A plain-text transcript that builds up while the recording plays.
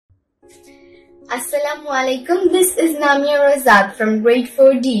Assalamu alaikum. This is Namia Razak from grade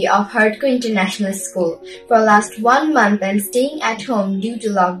 4D of HURDCO International School. For last 1 month, I'm staying at home due to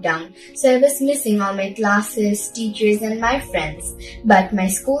lockdown, so I was missing all my classes, teachers, and my friends. But my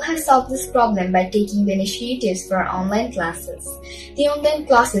school has solved this problem by taking the initiatives for online classes. The online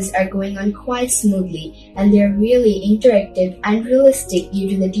classes are going on quite smoothly, and they're really interactive and realistic due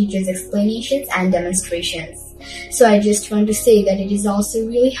to the teachers' explanations and demonstrations. So I just want to say that it is also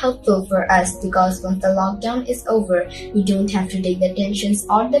really helpful for us because once the lockdown is over, we don't have to take the tensions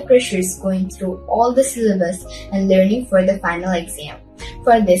or the pressures going through all the syllabus and learning for the final exam.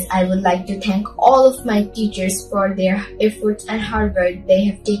 For this, I would like to thank all of my teachers for their efforts and hard work they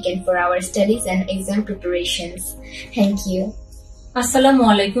have taken for our studies and exam preparations. Thank you. Assalamu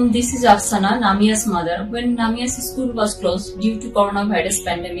alaikum. This is Afsana, Namia's mother. When Namia's school was closed due to coronavirus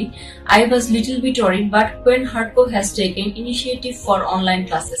pandemic, I was little bit worried, but when HURDCO has taken initiative for online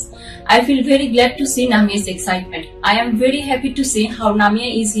classes, I feel very glad to see Namia's excitement. I am very happy to see how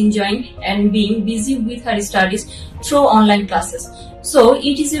Namia is enjoying and being busy with her studies through online classes. So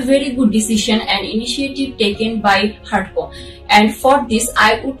it is a very good decision and initiative taken by HURDCO. And for this,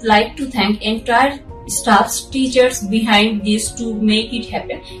 I would like to thank entire staffs, teachers behind this to make it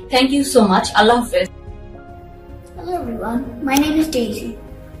happen. Thank you so much. Allah Hafiz. Hello everyone, my name is Daisy.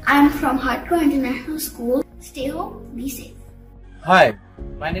 I am from HURDCO International School. Stay home, be safe. Hi,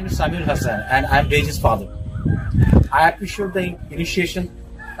 my name is Samir Hassan and I am Daisy's father. I appreciate the initiation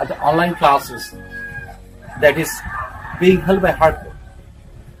of the online classes that is being held by HURDCO.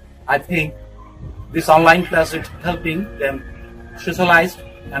 I think this online class is helping them socialize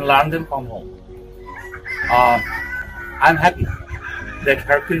and learn them from home. I'm happy that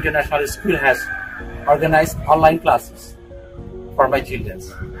HURDCO International School has organized online classes for my children.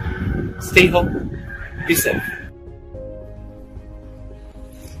 Stay home, be safe.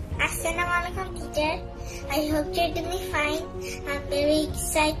 Assalamualaikum teacher. I hope you're doing fine. I'm very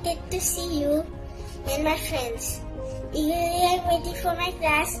excited to see you and my friends. Eagerly I'm waiting for my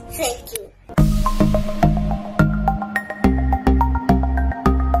class. Thank you.